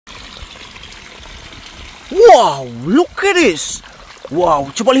Wow, look at this. Wow,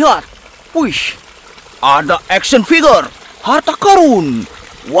 coba lihat. Wih, ada action figure, harta karun.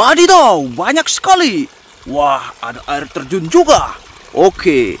 Wadidaw, banyak sekali. Wah, ada air terjun juga.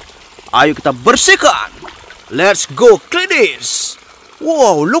 Oke, ayo kita bersihkan. Let's go clean this.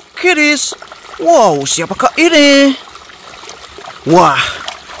 Wow, look at this. Wow, siapakah ini? Wah,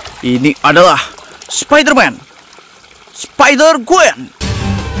 ini adalah Spider-Man, Spider-Gwen.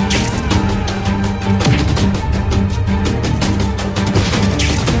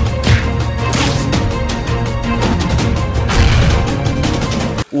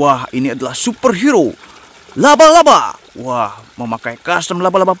 Wah, ini adalah superhero laba-laba. Wah, memakai custom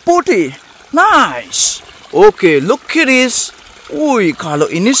laba-laba putih. Nice. Oke, look at this. Wih, kalau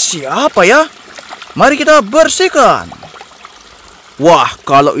ini siapa ya? Mari kita bersihkan. Wah,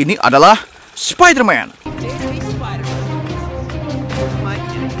 kalau ini adalah Spider-Man.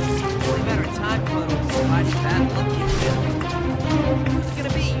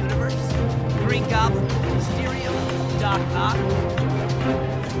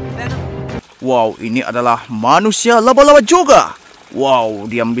 Wow, ini adalah manusia laba-laba juga. Wow,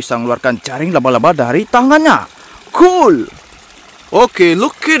 dia bisa mengeluarkan jaring laba-laba dari tangannya. Cool. Oke,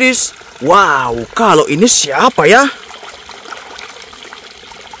 look at this. Wow, kalau ini siapa ya?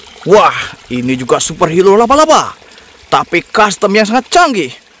 Wah, ini juga superhero laba-laba, tapi custom yang sangat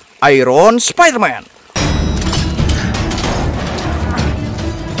canggih. Iron Spider-Man.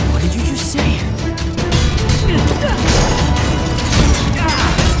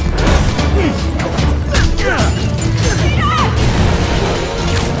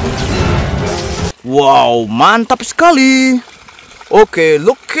 Wow, mantap sekali. Oke,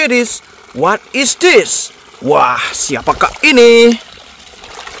 look at this. What is this? Wah, siapakah ini?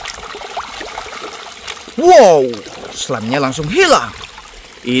 Wow, slime-nya langsung hilang.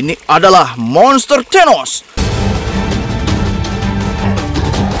 Ini adalah monster Thanos.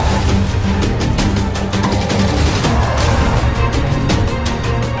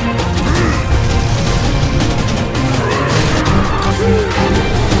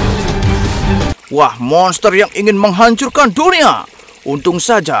 Wah, monster yang ingin menghancurkan dunia. Untung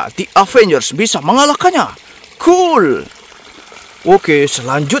saja The Avengers bisa mengalahkannya. Cool. Oke,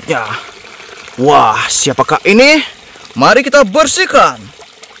 selanjutnya. Wah, siapakah ini? Mari kita bersihkan.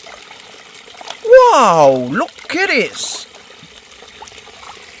 Wow, look at this.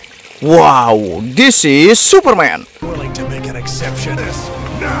 Wow, this is Superman. Willing to make an exception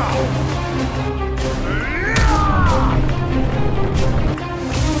now.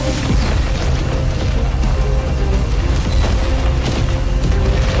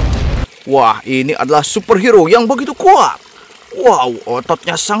 Wah, ini adalah superhero yang begitu kuat. Wow,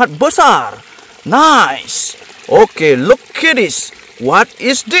 ototnya sangat besar. Nice. Oke, look at this. What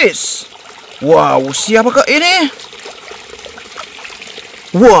is this? Wow, siapakah ini?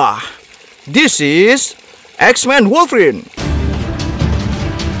 Wah, this is Xman Wolverine.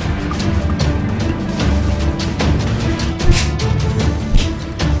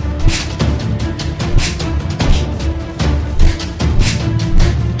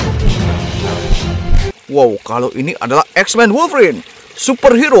 Wow, kalau ini adalah Xman Wolverine,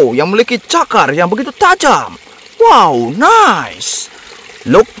 superhero yang memiliki cakar yang begitu tajam. Wow, nice.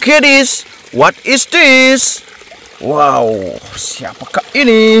 Look at this. What is this? Wow, siapakah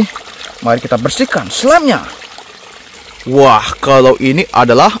ini? Mari kita bersihkan slime-nya. Wah, kalau ini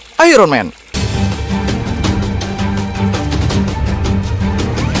adalah Iron Man.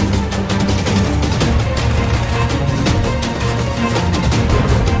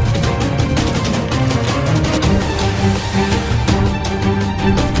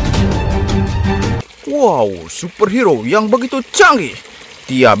 Wow, superhero yang begitu canggih.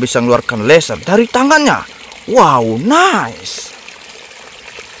 Dia bisa mengeluarkan laser dari tangannya. Wow, nice.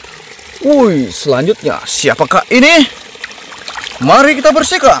 Wih, selanjutnya siapakah ini? Mari kita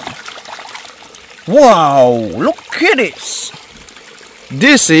bersihkan. Wow, look at this.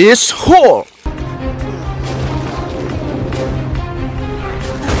 This is Hulk.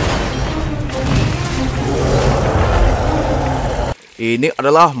 Ini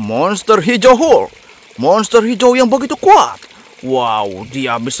adalah monster hijau Hulk. Monster hijau yang begitu kuat. Wow,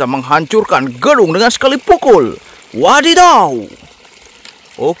 dia bisa menghancurkan gedung dengan sekali pukul. Wadidaw.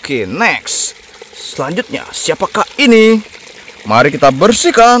 Oke, next. Selanjutnya, siapakah ini? Mari kita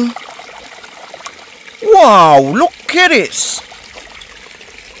bersihkan. Wow, look at this.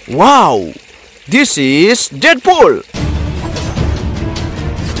 Wow, this is Deadpool.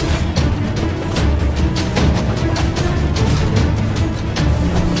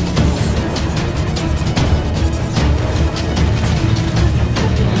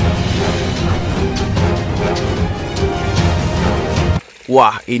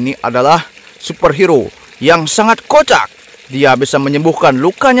 Wah, ini adalah superhero yang sangat kocak. Dia bisa menyembuhkan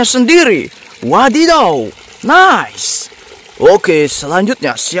lukanya sendiri. Wadidaw, nice. Oke,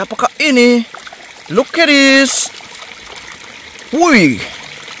 selanjutnya siapakah ini? Look at this. Wih,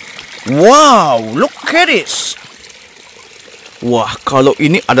 wow, look at this. Wah, kalau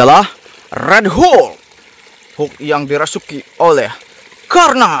ini adalah Red Hulk. Hulk yang dirasuki oleh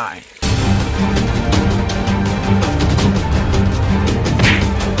Karnai.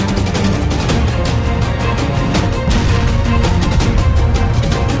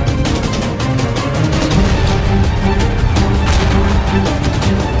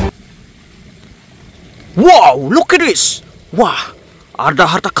 Wow, look at this. Wah, ada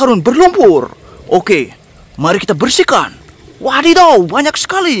harta karun berlumpur. Oke, mari kita bersihkan. Wadidaw, banyak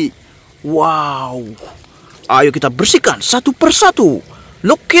sekali. Wow. Ayo kita bersihkan satu persatu.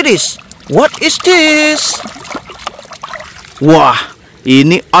 Look at this. What is this? Wah,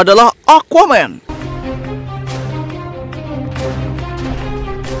 ini adalah Aquaman.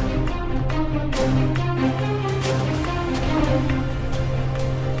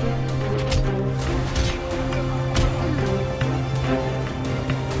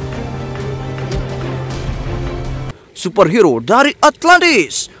 Superhero dari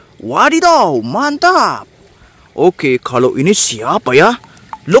Atlantis. Wadidaw, mantap. Oke, kalau ini siapa ya?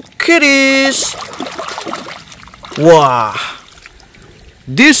 Look at this. Wah,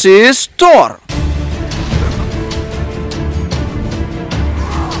 this is Thor.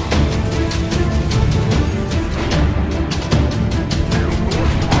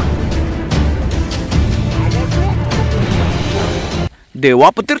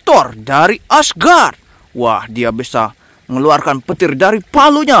 Dewa petir Thor dari Asgard. Wah, dia bisa mengeluarkan petir dari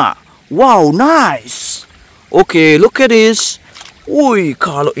palunya. Wow, nice. Oke, look at this. Wih,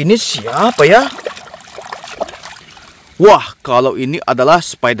 kalau ini siapa ya? Wah, kalau ini adalah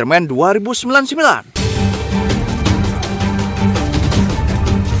Spider-Man 2099.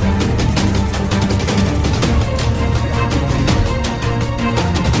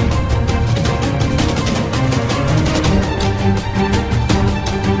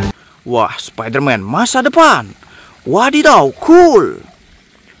 Wah, Spider-Man masa depan. Wadidaw, cool.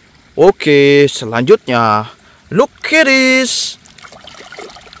 Oke, selanjutnya. Look at this.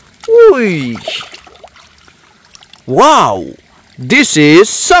 Wih. Wow, this is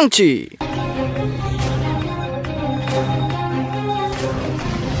Shang-Chi.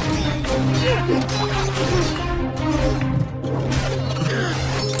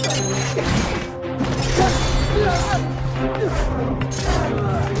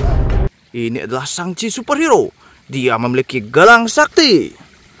 Ini adalah Shang-Chi superhero. Dia memiliki gelang sakti.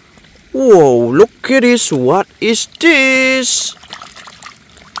 Wow, look at this. What is this?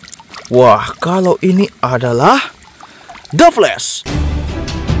 Wah, kalau ini adalah The Flash.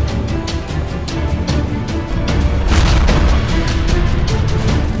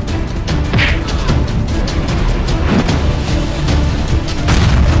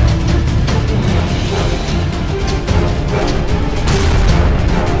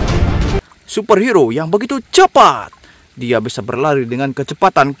 Superhero yang begitu cepat. Dia bisa berlari dengan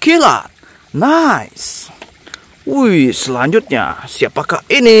kecepatan kilat. Nice. Wih, selanjutnya siapakah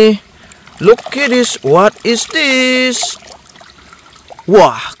ini? Look at this. What is this?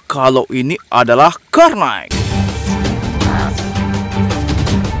 Wah, kalau ini adalah Karnai.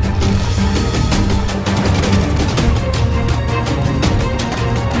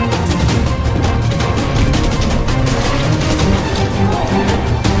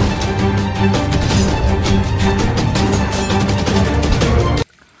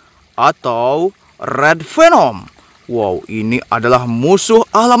 Atau Red Venom. Wow, ini adalah musuh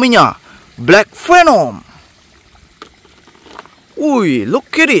alaminya, Black Venom. Wih, look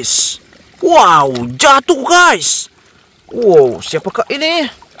at this. Wow, jatuh guys. Wow, siapakah ini?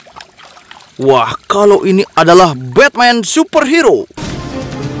 Wah, kalau ini adalah Batman superhero.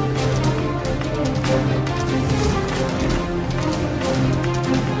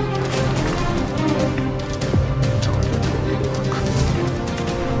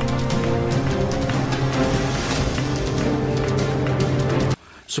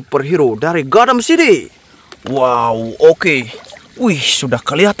 Superhero dari Gotham City. Wow, oke. Wih, sudah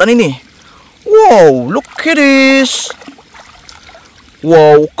kelihatan ini. Wow, look at this.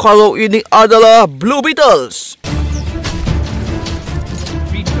 Wow, kalau ini adalah Blue Beetles.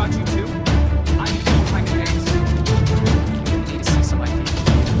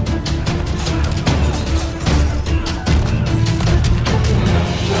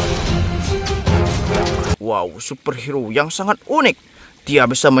 Wow, superhero yang sangat unik. Dia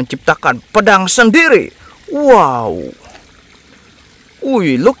bisa menciptakan pedang sendiri. Wow.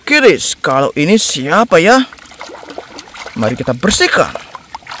 Wih, look at this. Kalau ini siapa ya? Mari kita bersihkan.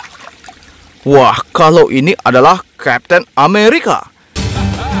 Wah, kalau ini adalah Captain America.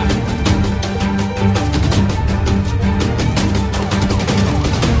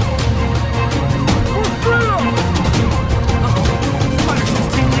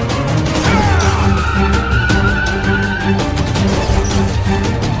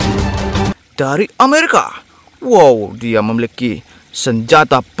 Dari Amerika. Wow, dia memiliki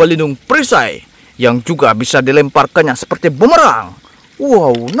senjata pelindung perisai yang juga bisa dilemparkannya seperti bumerang.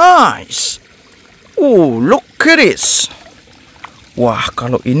 Wow, nice. Look at this. Wah,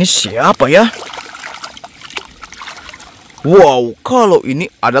 kalau ini siapa ya? Wow, kalau ini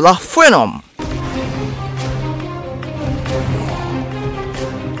adalah Venom.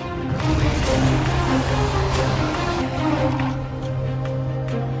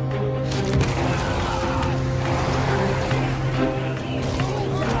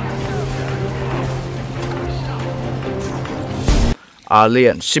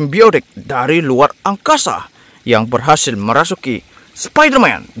 Alien simbiotik dari luar angkasa yang berhasil merasuki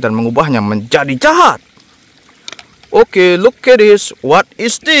Spider-Man dan mengubahnya menjadi jahat. Oke, look at this. What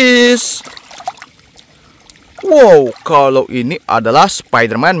is this? Wow, kalau ini adalah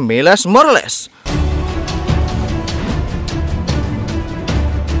Spider-Man Miles Morales.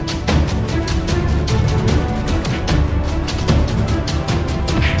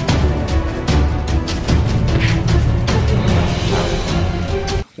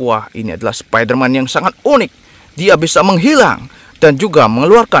 Wah, ini adalah Spider-Man yang sangat unik. Dia bisa menghilang dan juga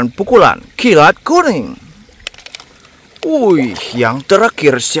mengeluarkan pukulan kilat kuning. Wih, yang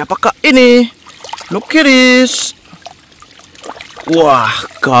terakhir siapakah ini? Look at this. Wah,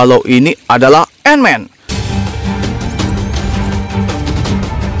 kalau ini adalah Xman.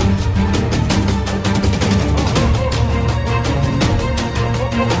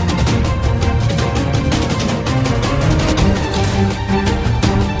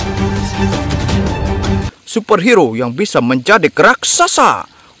 Superhero yang bisa menjadi raksasa.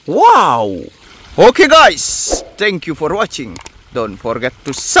 Wow. Okay guys, thank you for watching. Don't forget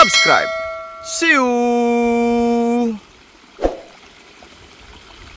to subscribe. See you.